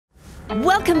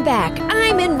Welcome back.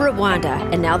 I'm in Rwanda,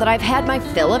 and now that I've had my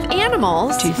fill of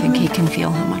animals... Do you think he can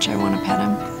feel how much I want to pet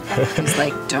him? He's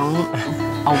like, don't,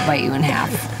 I'll bite you in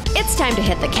half. It's time to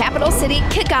hit the capital city,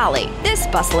 Kigali. This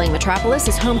bustling metropolis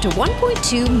is home to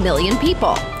 1.2 million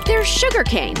people. There's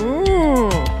sugarcane.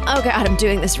 Oh God, I'm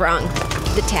doing this wrong.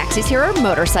 The taxis here are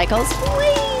motorcycles.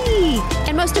 Whee!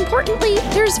 And most importantly,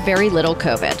 there's very little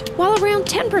COVID. While around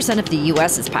 10% of the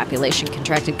US's population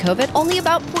contracted COVID, only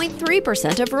about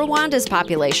 0.3% of Rwanda's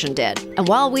population did. And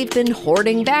while we've been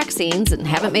hoarding vaccines and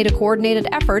haven't made a coordinated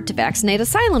effort to vaccinate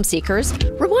asylum seekers,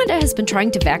 Rwanda has been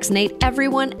trying to vaccinate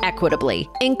everyone equitably,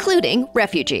 including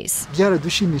refugees.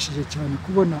 Byaradushimishije cyane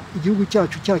kubona igihugu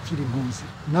cyacu cyakira impunzi.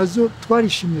 Nazo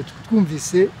twarishimye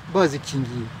twumvise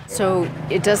bazikingiye. So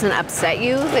it doesn't upset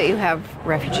you that you have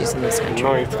refugees in this country?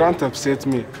 No, it can't upset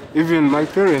me. Even my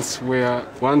parents were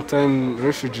one-time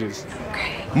refugees.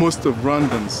 Okay. Most of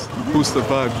Rwandans who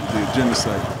survived the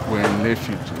genocide were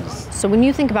refugees. So when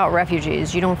you think about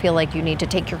refugees, you don't feel like you need to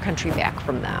take your country back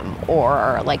from them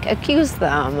or like accuse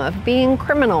them of being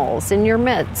criminals in your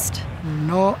midst?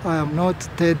 No, I am not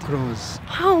Ted Cruz.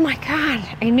 Oh my God,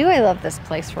 I knew I loved this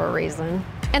place for a reason.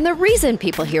 And the reason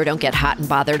people here don't get hot and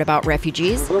bothered about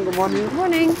refugees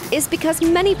is because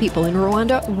many people in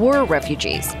Rwanda were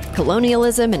refugees.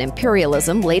 Colonialism and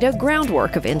imperialism laid a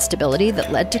groundwork of instability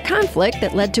that led to conflict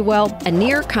that led to, well, a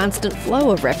near constant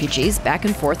flow of refugees back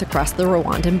and forth across the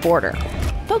Rwandan border.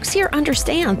 Folks here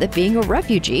understand that being a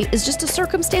refugee is just a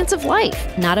circumstance of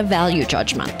life, not a value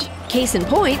judgment. Case in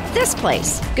point, this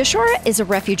place. Gashora is a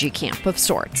refugee camp of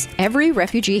sorts. Every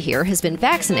refugee here has been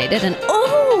vaccinated and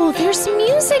oh, there's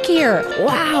music here.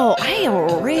 Wow, I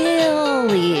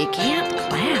really can't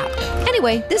clap.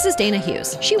 Anyway, this is Dana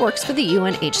Hughes. She works for the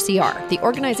UNHCR, the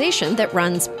organization that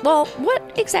runs, well, what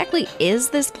exactly is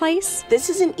this place? This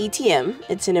is an ETM.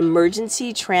 It's an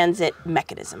emergency transit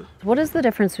mechanism. What is the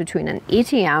difference between an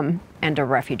ETM and a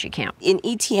refugee camp? An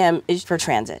ETM is for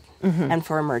transit and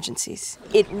for emergencies.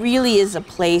 It really is a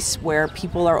place where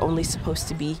people are only supposed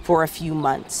to be for a few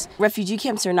months. Refugee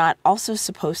camps are not also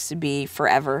supposed to be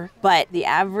forever, but the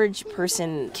average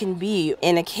person can be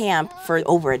in a camp for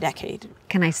over a decade.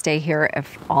 Can I stay here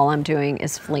if all I'm doing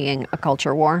is fleeing a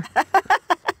culture war?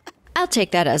 I'll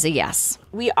take that as a yes.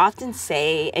 We often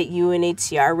say at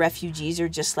UNHCR, refugees are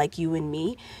just like you and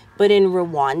me. But in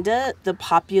Rwanda, the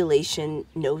population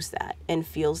knows that and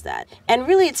feels that. And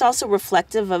really, it's also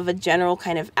reflective of a general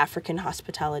kind of African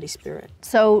hospitality spirit.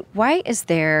 So why is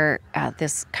there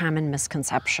this common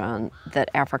misconception that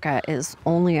Africa is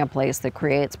only a place that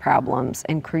creates problems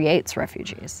and creates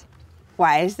refugees?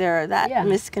 Why is there that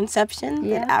misconception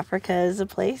that Africa is a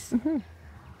place?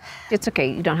 It's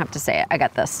okay, you don't have to say it. I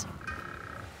got this.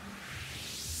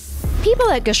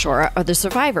 People at Gashora are the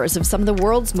survivors of some of the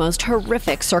world's most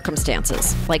horrific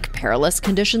circumstances, like perilous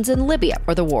conditions in Libya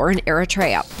or the war in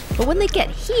Eritrea. But when they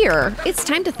get here, it's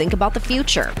time to think about the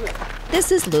future.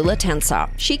 This is Lula Tensa.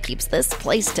 She keeps this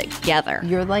place together.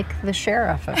 You're like the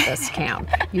sheriff of this camp.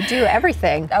 You do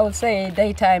everything. I would say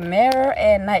daytime mayor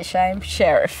and nighttime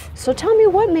sheriff. So tell me,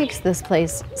 what makes this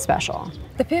place special?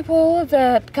 The people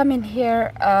that come in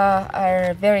here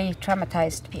are very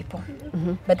traumatized people.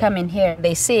 But come in here,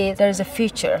 they see there's a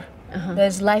future.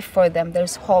 There's life for them.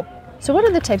 There's hope. So what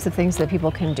are the types of things that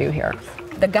people can do here?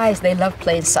 The guys, they love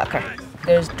playing soccer.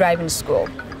 There's driving school.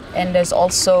 And there's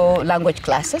also language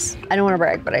classes. I don't want to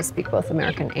brag, but I speak both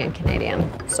American and Canadian,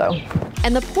 so.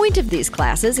 And the point of these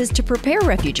classes is to prepare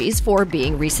refugees for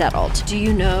being resettled. Do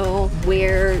you know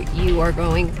where you are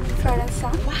going? France.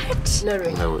 What?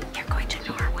 Norway. You're going to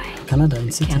Norway. Canada.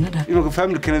 Canada. You know,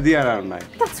 family Canadian around now.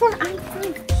 That's where I'm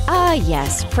from. Ah,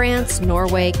 yes, France,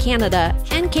 Norway, Canada,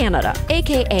 and Canada,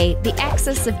 aka the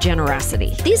axis of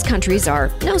generosity. These countries are,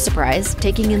 no surprise,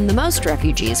 taking in the most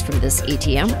refugees from this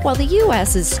ETM, while the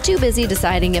US is too busy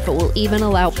deciding if it will even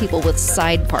allow people with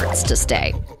side parts to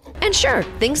stay. And sure,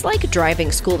 things like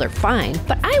driving school are fine,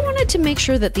 but I wanted to make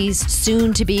sure that these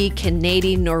soon-to-be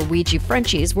Canadian Norwegian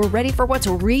Frenchies were ready for what's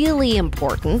really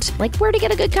important, like where to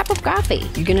get a good cup of coffee.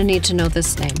 You're gonna need to know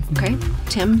this name, okay?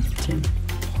 Tim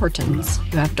Hortons.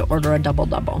 You have to order a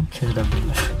double-double.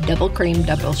 Double cream,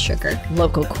 double sugar.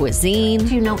 Local cuisine.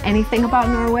 Do you know anything about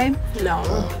Norway? No.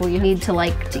 Well, you need to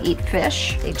like to eat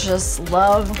fish. They just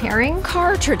love herring.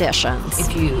 Car traditions.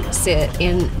 If you sit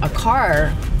in a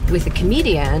car with a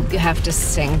comedian, you have to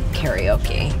sing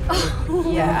karaoke.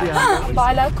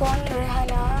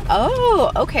 Oh,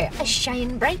 okay. I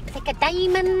shine bright like a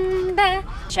diamond.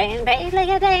 Shine bright like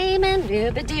a diamond.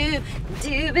 Dooba-doo,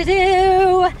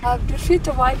 dooba-doo.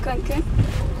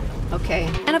 Okay.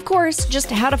 And of course, just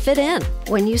how to fit in.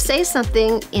 When you say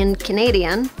something in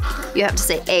Canadian, you have to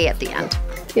say A at the end.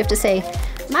 You have to say,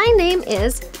 my name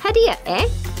is Hadia, eh?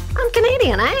 I'm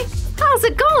Canadian, eh? How's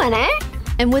it going, eh?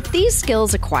 And with these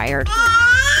skills acquired,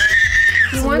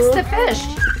 He wants the fish.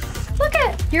 Look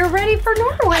it, you're ready for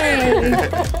Norway.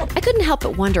 I couldn't help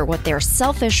but wonder what their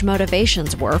selfish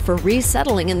motivations were for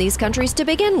resettling in these countries to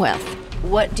begin with.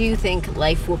 What do you think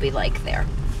life will be like there?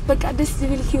 በቃ ደስ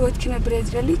ዝብል ህይወት ክነብር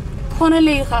ዝደሊ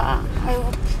ኮነለይ ኸዓ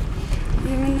አይሆፕ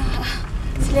ይምና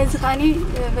ስለዚ ኻኒ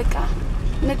በቃ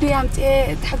ነድያ አምጤ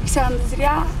ተሐጊሳ ምዝሪያ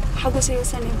ሓጎሰ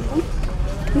ይወሰን ይብሉ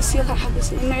ንስኻ ሓጎሰ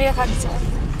ንዕያ ካድዛ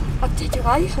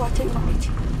ኣብትሕቲኻይ ሕዋተይ ማዕቲ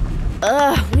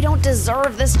Ugh, we don't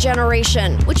deserve this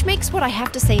generation, which makes what I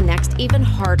have to say next even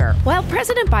harder. While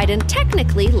President Biden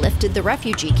technically lifted the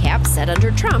refugee cap set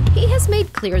under Trump, he has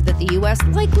made clear that the U.S.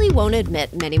 likely won't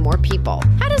admit many more people.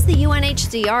 How does the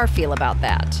UNHCR feel about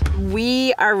that?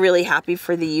 We are really happy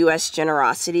for the U.S.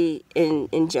 generosity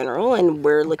in general, and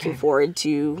we're looking forward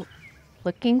to...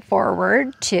 Looking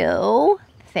forward to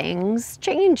things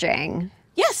changing.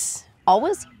 Yes.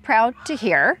 Always proud to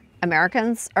hear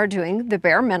Americans are doing the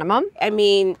bare minimum. I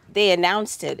mean, they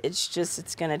announced it.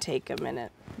 It's going to take a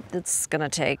minute. It's going to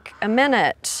take a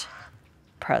minute.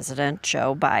 President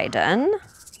Joe Biden.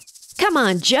 Come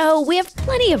on, Joe. We have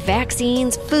plenty of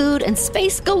vaccines, food, and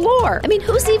space galore. I mean,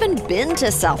 who's even been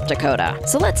to South Dakota?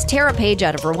 So let's tear a page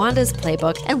out of Rwanda's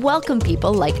playbook and welcome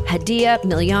people like Hadia,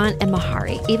 Milyan, and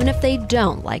Mahari, even if they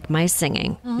don't like my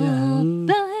singing.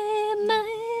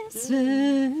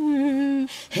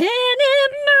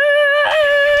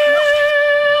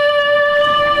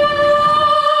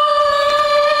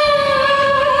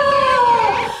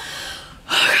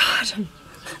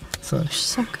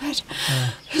 so good.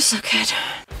 You're so good.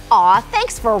 Aw,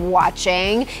 thanks for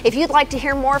watching. If you'd like to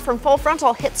hear more from Full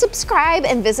Frontal, hit subscribe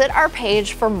and visit our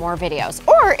page for more videos.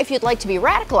 Or if you'd like to be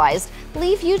radicalized,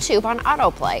 leave YouTube on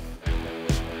autoplay.